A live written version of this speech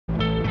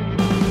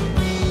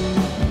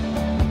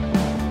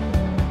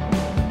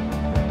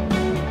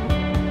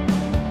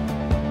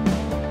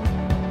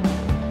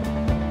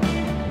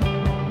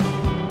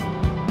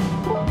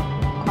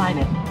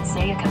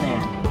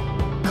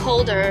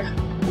colder.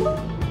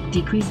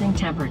 Decreasing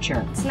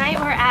temperature. Tonight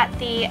we're at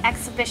the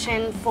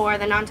exhibition for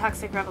the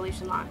Non-Toxic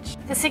Revolution launch.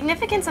 The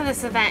significance of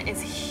this event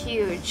is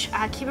huge.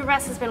 Kiva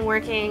Breast has been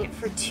working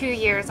for 2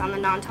 years on the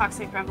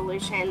Non-Toxic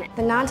Revolution.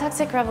 The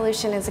Non-Toxic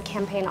Revolution is a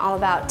campaign all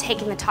about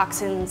taking the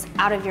toxins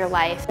out of your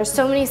life. There's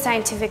so many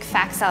scientific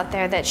facts out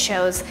there that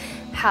shows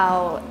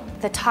how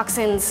the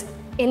toxins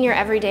in your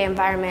everyday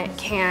environment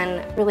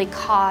can really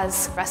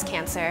cause breast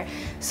cancer.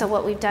 So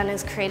what we've done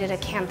is created a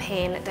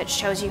campaign that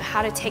shows you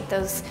how to take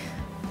those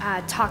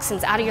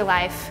toxins out of your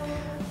life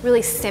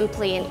really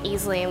simply and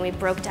easily, and we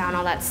broke down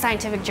all that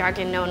scientific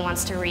jargon no one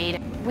wants to read.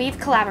 We've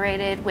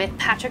collaborated with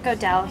Patrick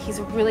O'Dell. He's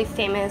a really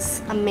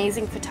famous,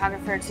 amazing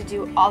photographer to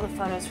do all the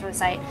photos for the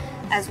site,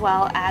 as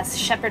well as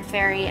Shepard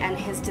Fairey and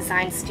his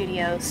design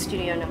studio,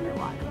 Studio No.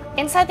 1.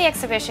 Inside the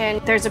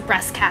exhibition, there's a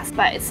breast cast,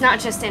 but it's not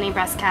just any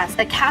breast cast.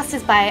 The cast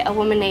is by a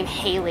woman named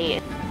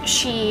Haley.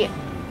 She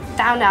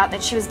found out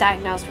that she was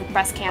diagnosed with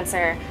breast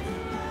cancer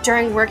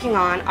during working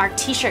on our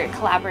t-shirt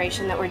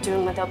collaboration that we're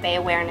doing with Obey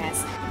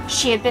Awareness.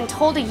 She had been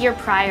told a year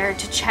prior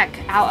to check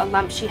out a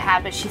lump she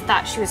had, but she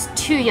thought she was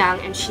too young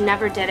and she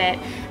never did it.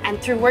 And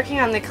through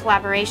working on the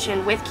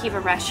collaboration with Kiva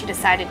Breast, she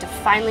decided to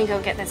finally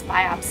go get this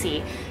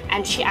biopsy.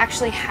 And she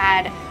actually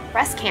had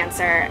breast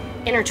cancer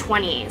in her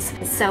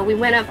 20s. So we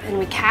went up and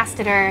we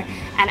casted her,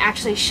 and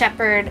actually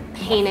Shepard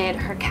painted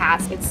her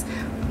cast. It's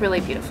really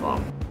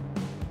beautiful.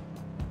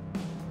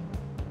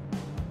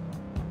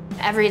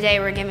 Every day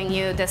we're giving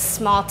you this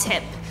small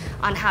tip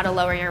on how to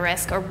lower your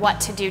risk, or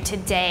what to do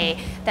today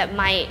that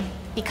might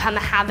become a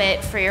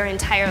habit for your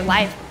entire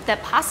life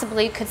that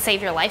possibly could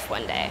save your life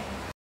one day.